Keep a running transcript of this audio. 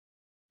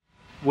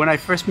When I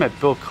first met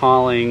Bill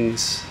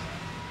Collings,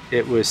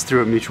 it was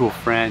through a mutual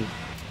friend.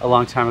 A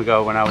long time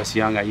ago when I was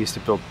young, I used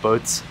to build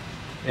boats,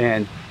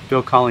 and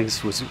Bill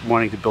Collings was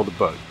wanting to build a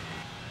boat.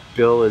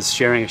 Bill is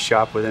sharing a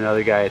shop with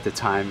another guy at the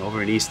time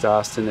over in East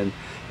Austin,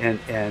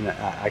 and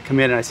I come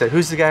in and I said,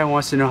 "Who's the guy who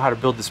wants to know how to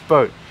build this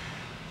boat?"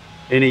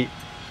 And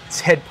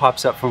his head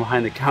pops up from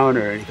behind the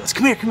counter and he goes,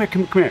 "Come here, come here,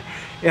 come here."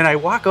 And I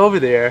walk over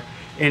there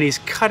and he's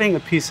cutting a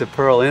piece of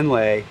pearl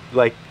inlay,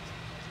 like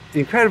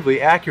incredibly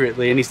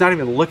accurately, and he's not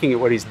even looking at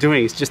what he's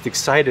doing. He's just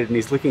excited and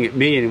he's looking at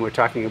me, and we're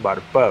talking about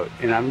a boat.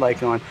 And I'm like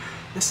going,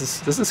 this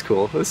is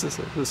cool. This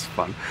is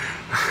fun.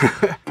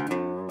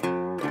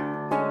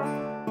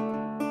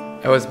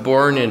 I was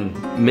born in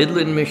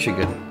Midland,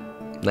 Michigan,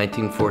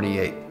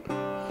 1948.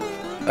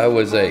 I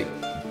was a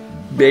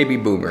baby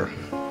boomer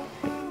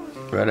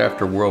right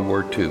after World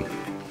War II.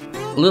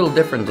 A little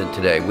different than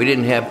today. We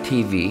didn't have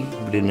TV,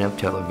 we didn't have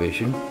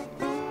television.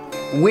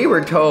 We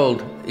were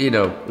told, you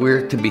know,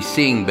 we're to be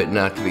seen but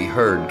not to be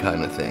heard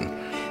kind of thing.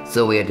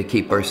 So we had to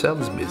keep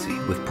ourselves busy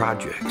with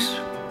projects.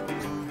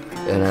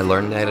 And I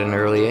learned that at an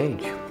early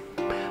age.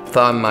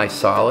 Found my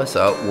solace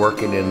out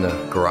working in the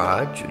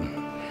garage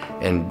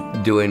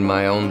and doing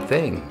my own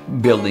thing.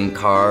 Building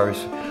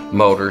cars,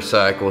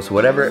 motorcycles,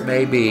 whatever it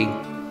may be,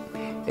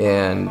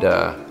 and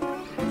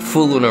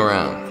fooling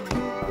around.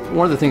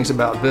 One of the things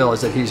about Bill is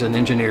that he's an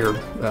engineer,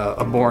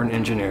 a born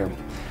engineer.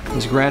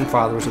 His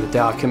grandfather was with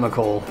Dow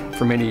Chemical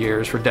for many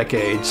years, for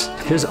decades.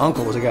 His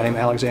uncle was a guy named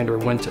Alexander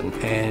Winton,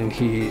 and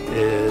he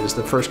is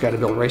the first guy to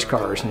build race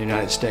cars in the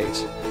United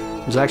States.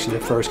 He was actually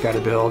the first guy to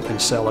build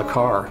and sell a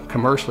car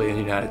commercially in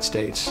the United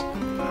States.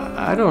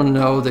 I don't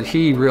know that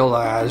he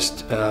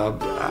realized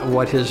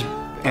what his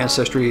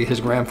ancestry, his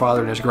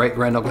grandfather and his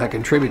great-granduncle had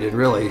contributed,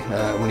 really,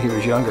 when he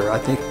was younger. I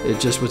think it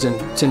just was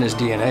it's in his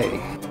DNA.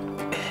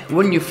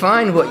 When you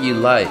find what you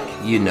like,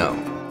 you know.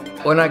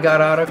 When I got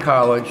out of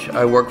college,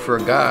 I worked for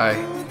a guy.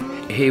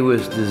 He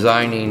was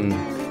designing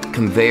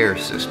conveyor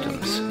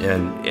systems,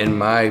 and in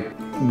my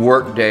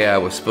work day, I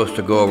was supposed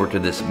to go over to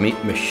this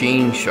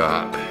machine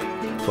shop.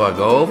 So I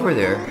go over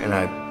there and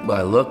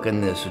I look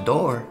in this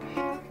door,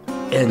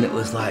 and it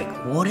was like,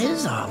 what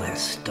is all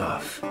this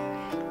stuff?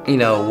 You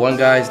know, one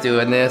guy's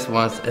doing this,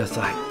 it's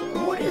like,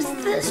 what is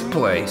this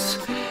place?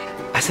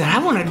 I said, I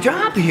want a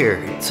job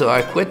here. So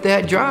I quit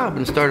that job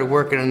and started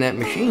working in that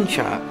machine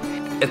shop.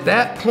 At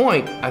that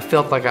point, I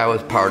felt like I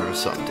was part of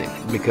something,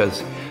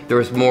 because there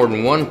was more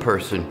than one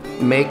person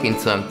making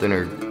something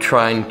or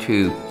trying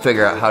to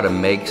figure out how to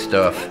make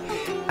stuff.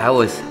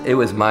 It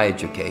was my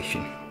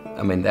education.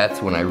 I mean,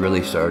 that's when I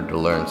really started to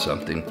learn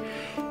something.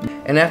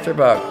 And after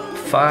about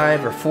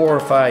 4 or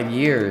 5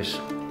 years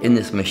in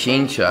this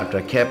machine shop,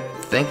 I kept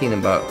thinking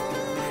about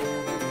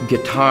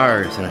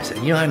guitars, and I said,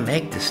 you know, I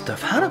make this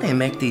stuff. How do they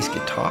make these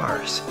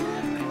guitars?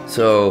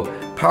 So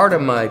part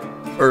of my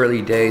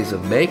early days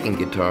of making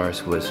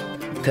guitars was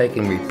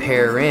taking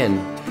repair in,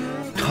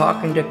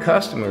 talking to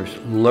customers,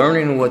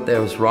 learning what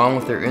was wrong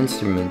with their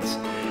instruments,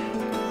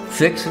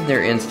 fixing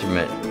their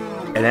instrument,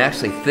 and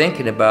actually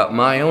thinking about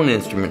my own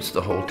instruments the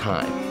whole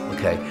time.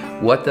 Okay,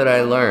 what did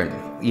I learn?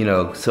 You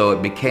know, so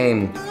it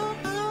became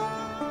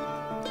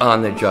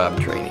on-the-job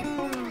training.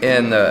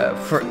 And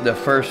the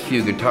first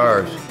few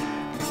guitars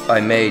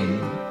I made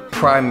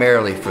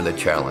primarily for the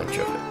challenge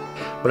of it.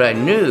 But I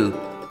knew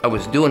I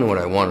was doing what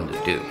I wanted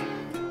to do.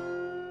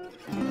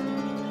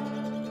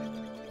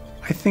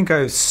 I think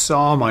I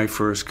saw my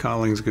first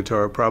Collings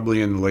guitar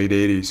probably in the late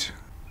 80s.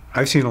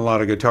 I've seen a lot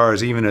of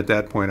guitars. Even at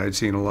that point, I'd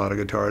seen a lot of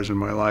guitars in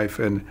my life,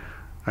 and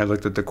I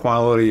looked at the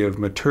quality of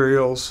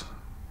materials,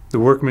 the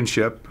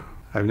workmanship.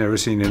 I've never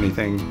seen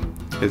anything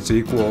that's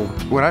equal.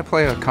 When I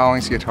play a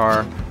Collings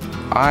guitar,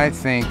 I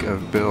think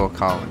of Bill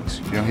Collings.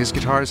 You know, his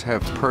guitars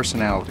have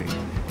personality.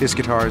 His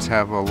guitars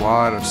have a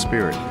lot of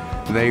spirit.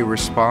 They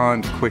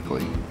respond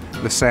quickly.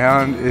 The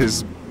sound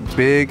is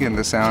big and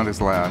the sound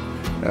is loud.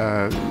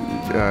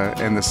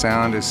 And the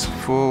sound is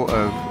full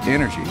of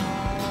energy,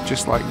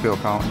 just like Bill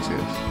Collings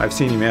is. I've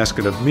seen him ask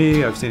it of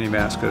me, I've seen him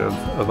ask it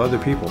of other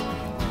people.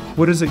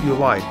 What is it you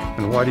like,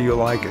 and why do you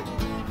like it?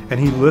 And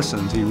he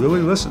listens, he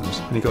really listens,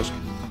 and he goes,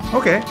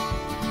 okay.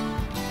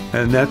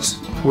 And that's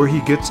where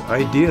he gets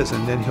ideas,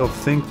 and then he'll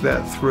think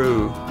that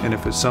through, and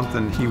if it's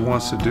something he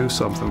wants to do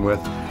something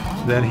with,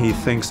 then he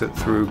thinks it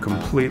through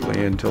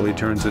completely until he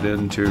turns it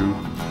into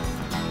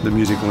the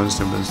musical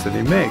instruments that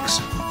he makes.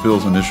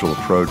 Bill's initial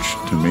approach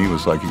to me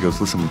was like, he goes,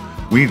 listen,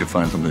 we need to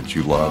find something that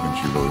you love and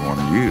you really want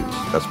to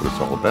use. That's what it's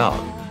all about.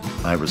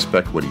 I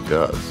respect what he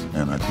does,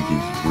 and I think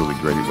he's really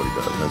great at what he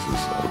does, as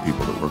is all the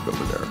people that work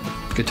over there.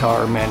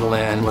 Guitar,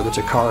 mandolin, whether it's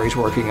a car he's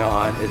working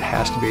on, it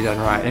has to be done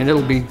right. And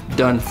it'll be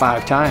done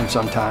 5 times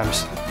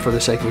sometimes for the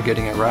sake of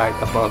getting it right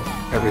above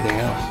everything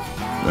else.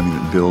 I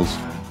mean, Bill's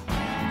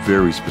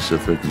very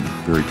specific and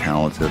very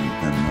talented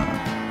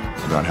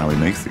about how he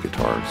makes the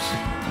guitars.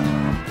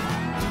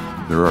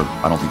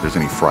 I don't think there's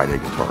any Friday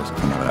guitars that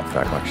come out of that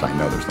fact. Actually, I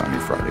know there's not any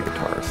Friday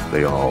guitars.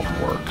 They all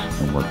work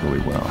and work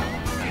really well.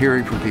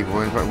 Hearing from people,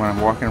 when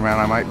I'm walking around,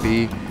 I might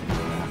be,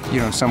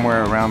 you know,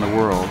 somewhere around the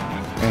world,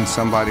 and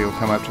somebody will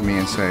come up to me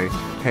and say,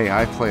 hey,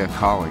 I play a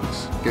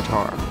Collings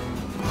guitar.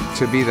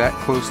 To be that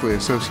closely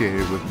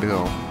associated with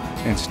Bill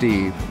and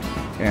Steve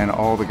and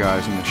all the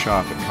guys in the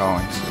shop at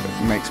Collings,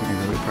 it makes me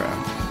really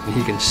proud.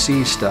 He can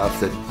see stuff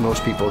that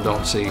most people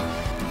don't see.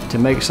 To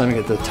make something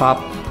at the top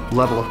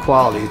level of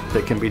quality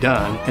that can be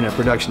done in a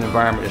production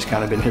environment has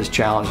kind of been his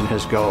challenge and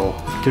his goal.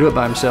 To do it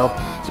by himself,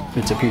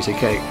 it's a piece of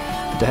cake.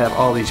 But to have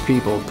all these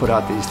people put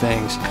out these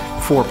things,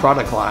 4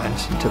 product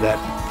lines to that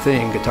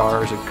thing,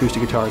 guitars,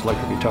 acoustic guitars,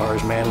 electric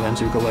guitars,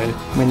 mandolins, ukulele,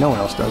 I mean, no one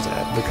else does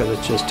that because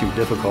it's just too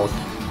difficult.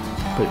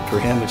 But for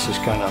him, it's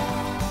just kind of...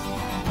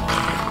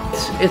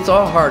 It's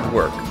all hard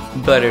work,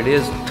 but it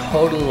is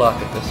total luck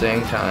at the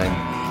same time,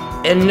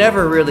 and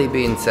never really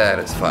being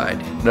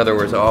satisfied. In other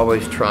words,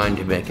 always trying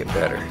to make it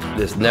better.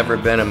 There's never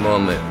been a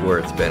moment where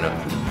it's been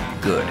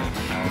good.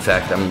 In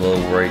fact, I'm a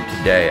little worried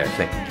today. I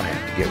think I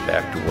have to get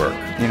back to work.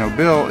 You know,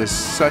 Bill is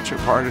such a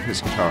part of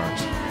his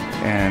guitars,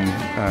 and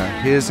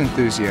his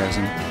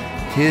enthusiasm,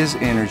 his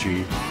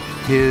energy,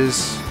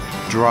 his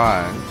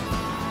drive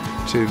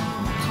to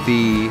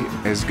be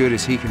as good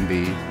as he can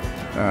be,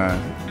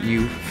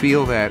 you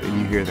feel that and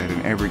you hear that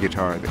in every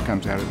guitar that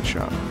comes out of the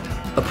shop.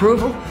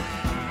 Approval?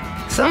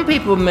 Some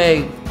people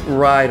may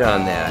ride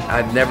on that.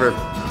 I've never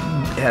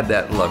had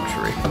that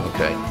luxury,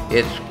 okay?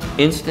 It's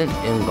instant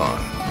and gone,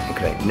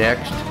 okay?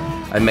 Next,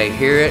 I may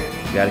hear it,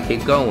 gotta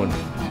keep going,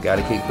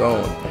 gotta keep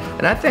going.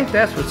 And I think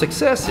that's what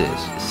success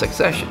is,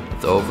 succession.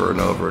 It's over and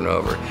over and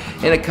over.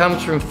 And it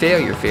comes from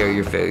failure,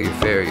 failure, failure,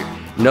 failure.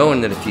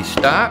 Knowing that if you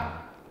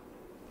stop,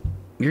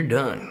 you're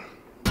done.